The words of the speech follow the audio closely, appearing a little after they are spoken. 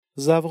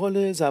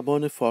زوال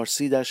زبان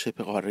فارسی در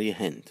شبه قاره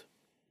هند،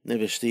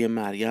 نوشته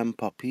مریم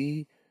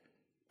پاپی،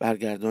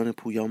 برگردان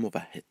پویا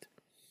موحد.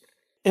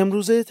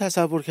 امروزه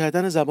تصور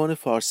کردن زبان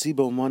فارسی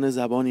به عنوان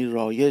زبانی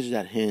رایج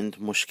در هند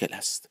مشکل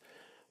است.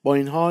 با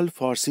این حال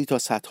فارسی تا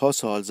صدها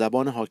سال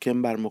زبان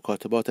حاکم بر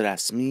مکاتبات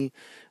رسمی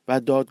و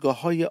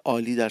دادگاه‌های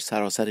عالی در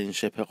سراسر این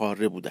شبه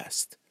قاره بوده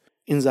است.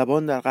 این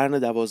زبان در قرن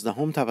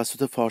 12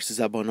 توسط فارسی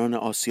زبانان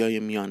آسیای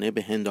میانه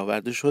به هند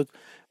آورده شد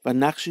و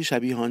نقشی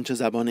شبیه آنچه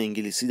زبان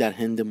انگلیسی در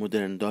هند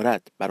مدرن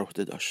دارد بر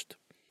عهده داشت.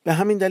 به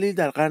همین دلیل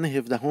در قرن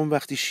 17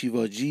 وقتی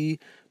شیواجی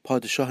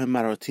پادشاه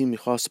مراتی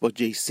می‌خواست با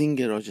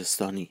جیسینگ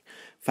راجستانی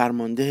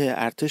فرمانده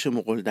ارتش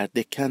مغول در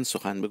دکن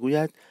سخن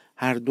بگوید،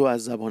 هر دو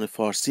از زبان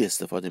فارسی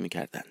استفاده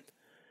می‌کردند.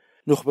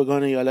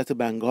 نخبگان ایالت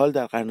بنگال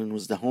در قرن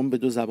 19 به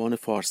دو زبان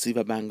فارسی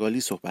و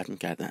بنگالی صحبت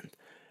می‌کردند.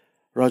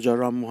 راجا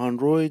رام موهان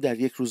روی در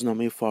یک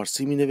روزنامه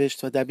فارسی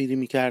می‌نوشت و دبیری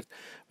می‌کرد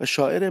و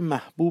شاعر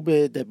محبوب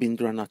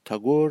دبیندرانات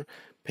تاگور،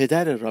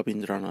 پدر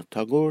رابیندرانات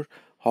تاگور،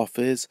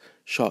 حافظ،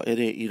 شاعر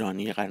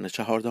ایرانی قرن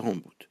 14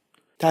 بود.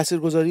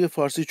 تأثیرگذاری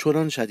فارسی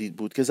چنان شدید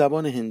بود که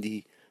زبان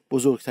هندی،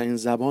 بزرگترین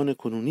زبان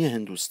کنونی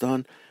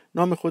هندوستان،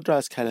 نام خود را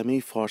از کلمه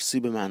فارسی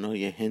به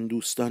معنای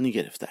هندوستانی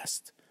گرفته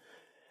است.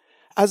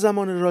 از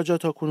زمان راجا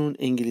تا کنون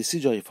انگلیسی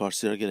جای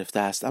فارسی را گرفته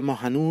است، اما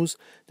هنوز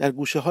در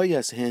گوشه‌هایی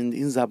از هند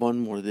این زبان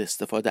مورد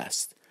استفاده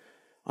است.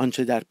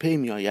 آنچه در پی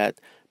می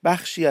آید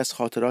بخشی از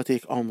خاطرات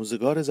یک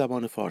آموزگار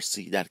زبان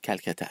فارسی در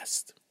کلکته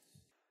است.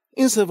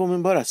 این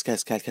سومین بار است که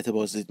از کلکته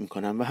بازدید می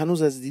کنم و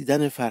هنوز از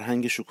دیدن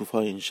فرهنگ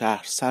شکوفای این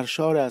شهر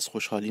سرشار از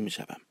خوشحالی می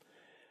شدم.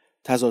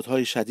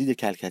 تضادهای شدید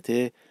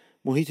کلکته،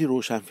 محیطی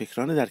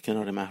روشنفکرانه در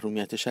کنار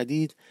محرومیت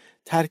شدید،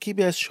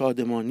 ترکیبی از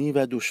شادمانی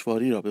و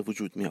دشواری را به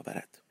وجود می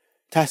آورد.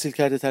 تحصیل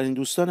کرده ترین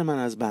دوستان من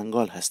از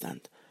بنگال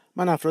هستند.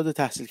 من افراد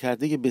تحصیل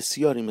کرده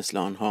بسیاری مثل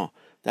آنها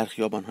در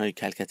خیابان‌های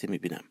کلکته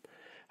می‌بینم.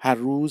 هر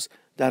روز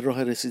در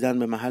راه رسیدن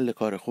به محل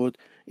کار خود،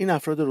 این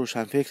افراد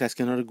روشنفکر از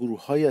کنار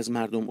گروه‌هایی از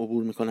مردم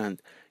عبور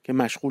می‌کنند که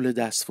مشغول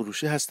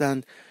دستفروشی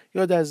هستند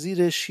یا در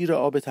زیر شیر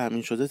آب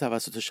تأمین شده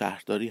توسط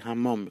شهرداری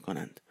حمام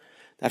می‌کنند.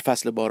 در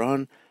فصل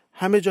باران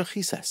همه جا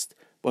خیس است.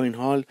 با این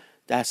حال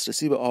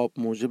دسترسی به آب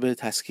موجب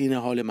تسکین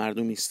حال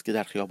مردمی است که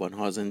در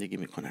خیابان‌ها زندگی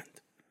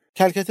می‌کنند.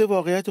 کلکته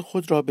واقعیت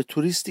خود را به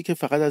توریستی که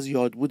فقط از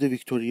یادبود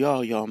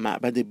ویکتوریا یا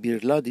معبد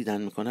بیرلا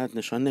دیدن می‌کند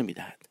نشان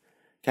نمی‌دهد.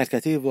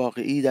 کلکته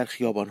واقعی در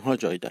خیابان‌ها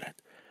جای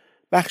دارد.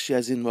 بخشی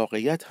از این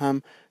واقعیت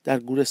هم در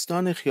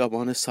گورستان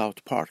خیابان ساوت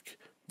پارک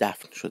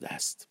دفن شده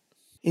است.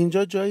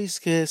 اینجا جایی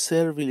است که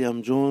سر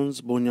ویلیام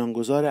جونز،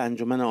 بنیانگذار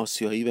انجمن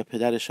آسیایی و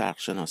پدر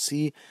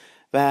شرقشناسی،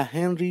 و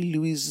هنری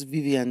لوئیس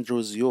ویویان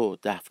روزیو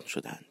دفن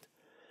شدند.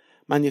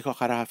 من یک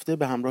آخر هفته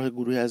به همراه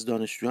گروهی از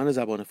دانشجویان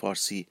زبان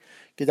فارسی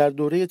که در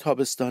دوره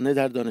تابستانه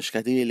در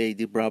دانشکده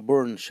لیدی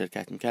برابورن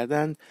شرکت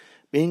می‌کردند،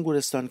 به این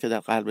گورستان که در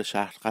قلب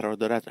شهر قرار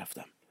دارد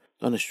رفتم.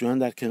 دانشجویان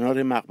در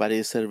کنار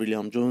مقبره سر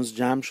ویلیام جونز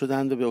جمع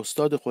شدند و به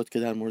استاد خود که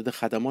در مورد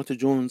خدمات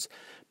جونز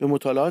به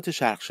مطالعات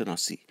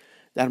شرقشناسی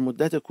در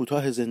مدت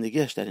کوتاه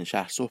زندگیش در این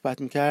شهر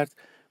صحبت می‌کرد،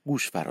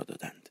 گوش فرا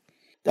دادند.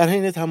 در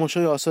حین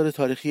تماشای آثار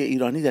تاریخی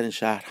ایرانی در این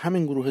شهر،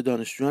 همین گروه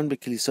دانشجویان به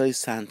کلیسای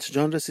سنت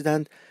جان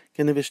رسیدند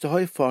که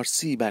نوشته‌های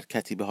فارسی بر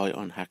کتیبه‌های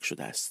آن حک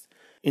شده است.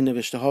 این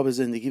نوشته‌ها به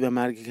زندگی و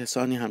مرگ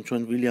کسانی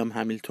همچون ویلیام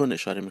همیلتون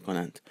اشاره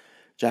می‌کنند،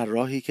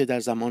 جراحی که در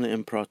زمان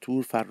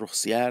امپراتور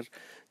فرخزیار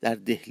در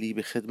دهلی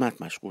به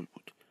خدمت مشغول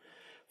بود.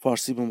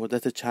 فارسی به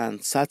مدت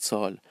چند صد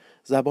سال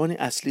زبانی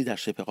اصلی در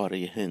شبه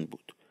قاره هند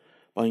بود.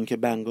 با اینکه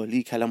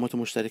بنگالی کلمات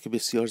مشترک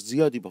بسیار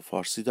زیادی با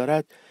فارسی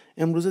دارد،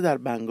 امروزه در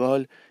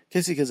بنگال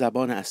کسی که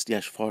زبان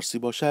اصلیش فارسی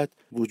باشد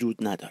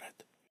وجود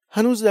ندارد.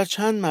 هنوز در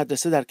چند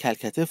مدرسه در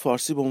کلکته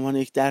فارسی به عنوان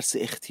یک درس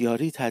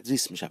اختیاری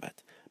تدریس می شود.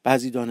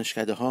 بعضی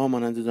دانشکده ها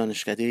مانند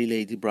دانشکده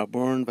لیدی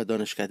برابورن و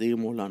دانشکده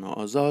مولانا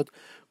آزاد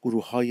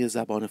گروه های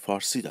زبان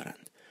فارسی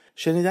دارند.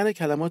 شنیدن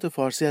کلمات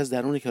فارسی از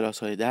درون کلاس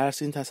های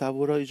درس این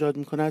تصور را ایجاد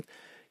می کند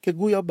که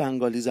گویا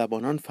بنگالی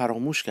زبانان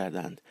فراموش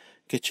کردند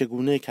که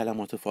چگونه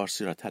کلمات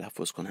فارسی را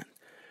تلفظ کنند.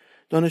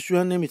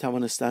 دانشجویان نمی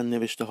توانستند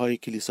نوشته های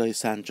کلیسای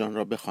سنت جان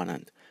را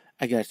بخوانند،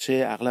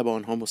 اگرچه اغلب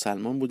آنها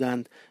مسلمان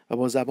بودند و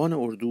با زبان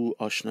اردو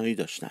آشنایی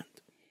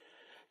داشتند.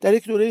 در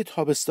یک دوره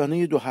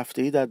تابستانه 2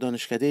 هفته‌ای در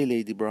دانشکده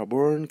لیدی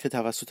برابورن که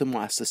توسط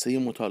مؤسسه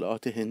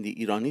مطالعات هندی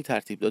ایرانی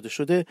ترتیب داده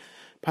شده،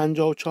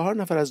 54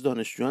 نفر از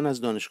دانشجویان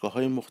از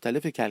دانشگاه‌های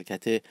مختلف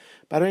کلکته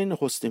برای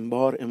نخستین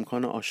بار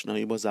امکان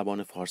آشنایی با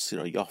زبان فارسی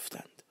را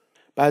یافتند.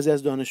 بعضی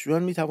از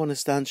دانشجویان می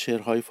توانستند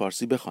شعرهای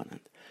فارسی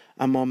بخوانند،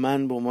 اما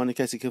من به عنوان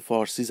کسی که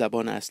فارسی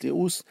زبان اصلی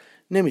اوست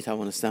نمی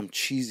توانستم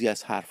چیزی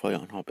از حرفهای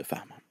آنها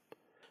بفهمم.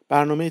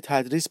 برنامه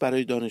تدریس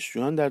برای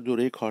دانشجویان در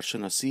دوره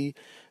کارشناسی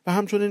و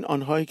همچنین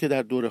آنهایی که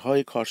در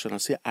دوره‌های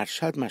کارشناسی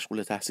ارشد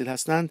مشغول تحصیل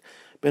هستند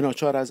به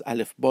ناچار از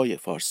الفبای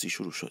فارسی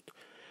شروع شد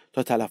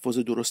تا تلفظ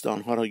درست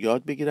آنها را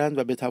یاد بگیرند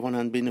و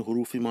بتوانند بین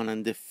حروفی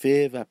مانند ف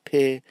و پ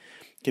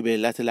که به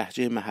علت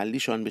لهجه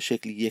محلیشان به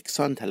شکل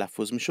یکسان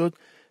تلفظ میشد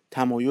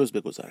تمایز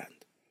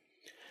بگذارند.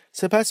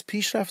 سپس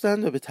پیش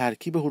رفتند و به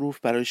ترکیب حروف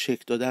برای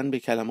شکل دادن به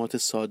کلمات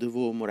ساده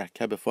و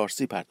مرکب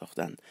فارسی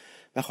پرداختند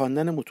و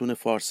خواندن متون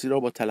فارسی را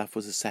با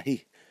تلفظ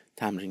صحیح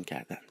تمرین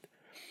کردند.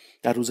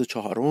 در روز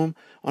چهارم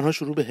آنها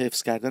شروع به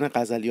حفظ کردن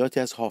غزلیاتی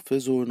از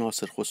حافظ و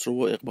ناصر خسرو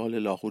و اقبال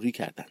لاهوری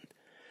کردند.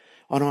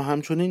 آنها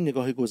همچنین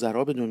نگاه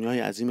گذرا به دنیای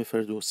عظیم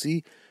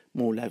فردوسی،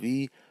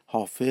 مولوی،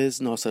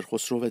 حافظ، ناصر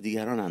خسرو و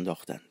دیگران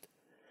انداختند.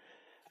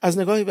 از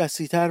نگاهی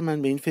وسیع‌تر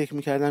من به این فکر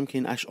می‌کردم که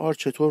این اشعار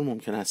چطور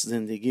ممکن است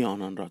زندگی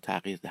آنان را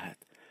تغییر دهد.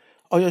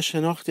 آیا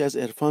شناختی از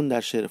عرفان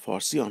در شعر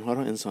فارسی آنها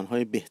را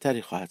انسان‌های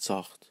بهتری خواهد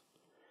ساخت؟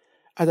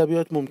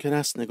 ادبیات ممکن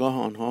است نگاه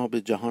آنها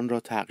به جهان را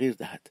تغییر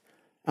دهد،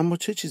 اما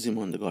چه چیزی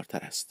ماندگارتر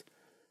است؟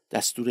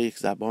 دستور یک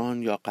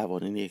زبان یا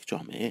قوانین یک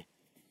جامعه؟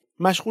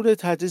 مشغول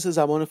تدریس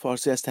زبان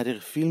فارسی از طریق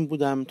فیلم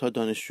بودم تا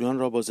دانشجویان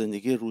را با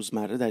زندگی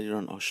روزمره در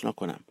ایران آشنا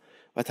کنم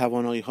و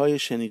توانایی‌های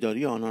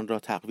شنیداری آنان را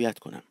تقویت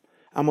کنم.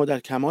 اما در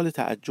کمال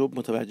تعجب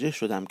متوجه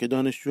شدم که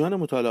دانشجویان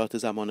مطالعات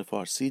زبان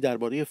فارسی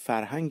درباره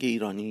فرهنگ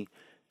ایرانی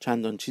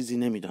چندان چیزی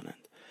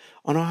نمی‌دانند.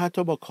 آنها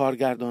حتی با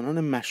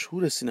کارگردانان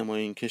مشهور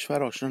سینمای این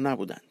کشور آشنا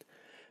نبودند.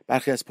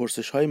 برخی از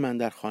پرسش‌های من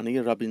در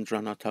خانه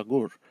رابیندرانات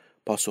تاگور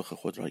پاسخ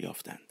خود را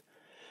یافتند.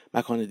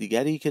 مکان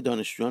دیگری که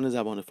دانشجویان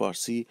زبان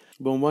فارسی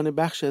به عنوان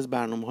بخش از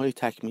برنامه‌های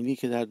تکمیلی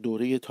که در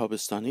دوره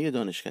تابستانه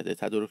دانشکده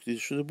تدارک دیده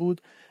شده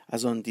بود،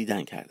 از آن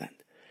دیدن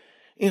کردند.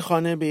 این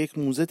خانه به یک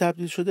موزه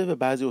تبدیل شده و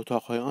بعضی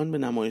اتاق‌های آن به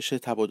نمایش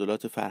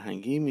تبادلات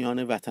فرهنگی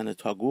میان وطن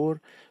تاگور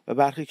و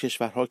برخی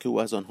کشورها که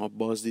او از آنها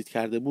بازدید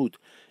کرده بود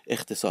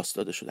اختصاص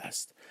داده شده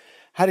است.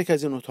 هر یک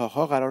از این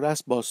اتاق‌ها قرار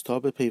است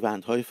بازتاب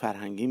پیوندهای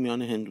فرهنگی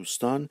میان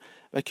هندوستان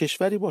و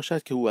کشوری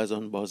باشد که او از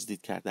آن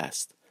بازدید کرده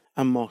است.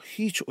 اما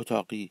هیچ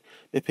اتاقی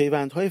به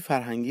پیوندهای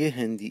فرهنگی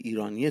هندی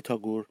ایرانی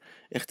تاگور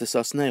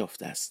اختصاص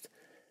نیافته است،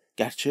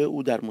 گرچه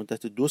او در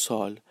مدت 2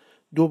 سال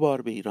 2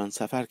 بار به ایران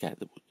سفر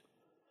کرده بود.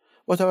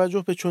 با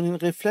توجه به چنین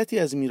غفلتی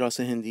از میراث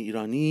هندی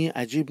ایرانی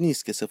عجیب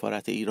نیست که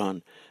سفارت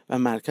ایران و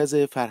مرکز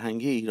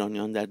فرهنگی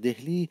ایرانیان در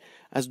دهلی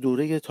از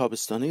دوره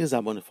تابستانه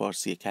زبان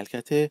فارسی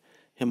کلکته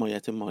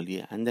حمایت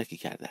مالی اندکی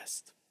کرده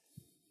است.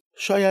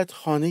 شاید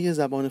خانه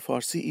زبان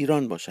فارسی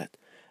ایران باشد،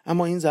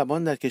 اما این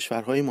زبان در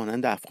کشورهای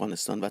مانند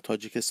افغانستان و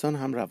تاجیکستان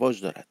هم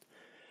رواج دارد.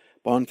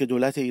 با آنکه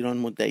دولت ایران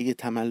مدعی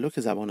تملک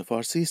زبان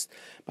فارسی است،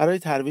 برای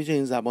ترویج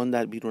این زبان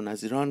در بیرون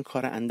از ایران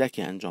کار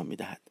اندکی انجام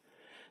می‌دهد.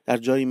 در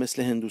جایی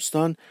مثل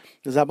هندوستان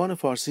زبان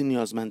فارسی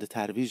نیازمند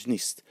ترویج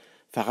نیست،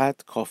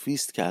 فقط کافی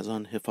است که از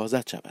آن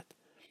حفاظت شود.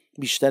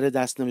 بیشتر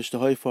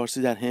دست‌نوشته‌های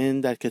فارسی در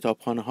هند در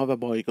کتابخانه‌ها و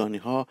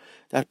بایگانی‌ها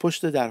در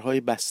پشت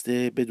درهای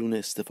بسته بدون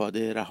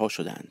استفاده رها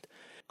شدند.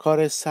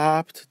 کار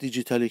ثبت،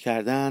 دیجیتالی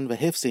کردن و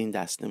حفظ این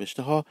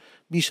دست‌نوشته‌ها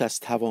بیش از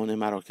توان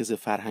مراکز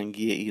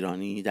فرهنگی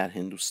ایرانی در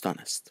هندوستان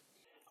است.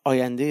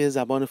 آینده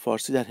زبان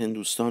فارسی در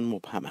هندوستان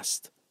مبهم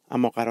است،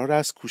 اما قرار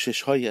است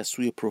کوشش‌هایی از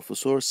سوی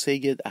پروفسور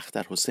سید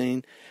اختر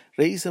حسین،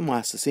 رئیس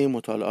مؤسسه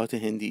مطالعات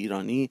هندی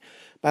ایرانی،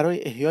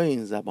 برای احیای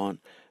این زبان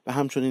و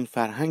همچنین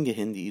فرهنگ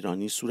هندی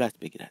ایرانی صورت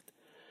بگیرد.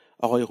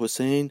 آقای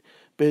حسین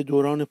به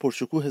دوران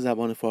پرشکوه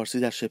زبان فارسی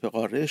در شبه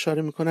قاره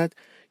اشاره می‌کند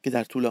که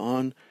در طول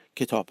آن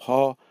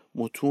کتاب‌ها،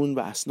 متون و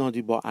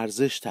اسنادی با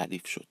ارزش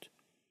تألیف شد.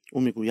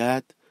 او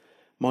میگوید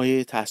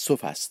مایه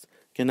تأسف است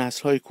که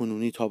نسل‌های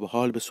کنونی تا به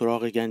حال به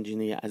سراغ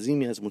گنجینه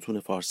عظیمی از متون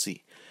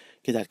فارسی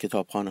که در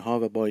کتابخانه‌ها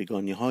و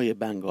بایگانی‌های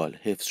بنگال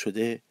حفظ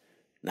شده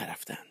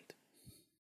نرفتند.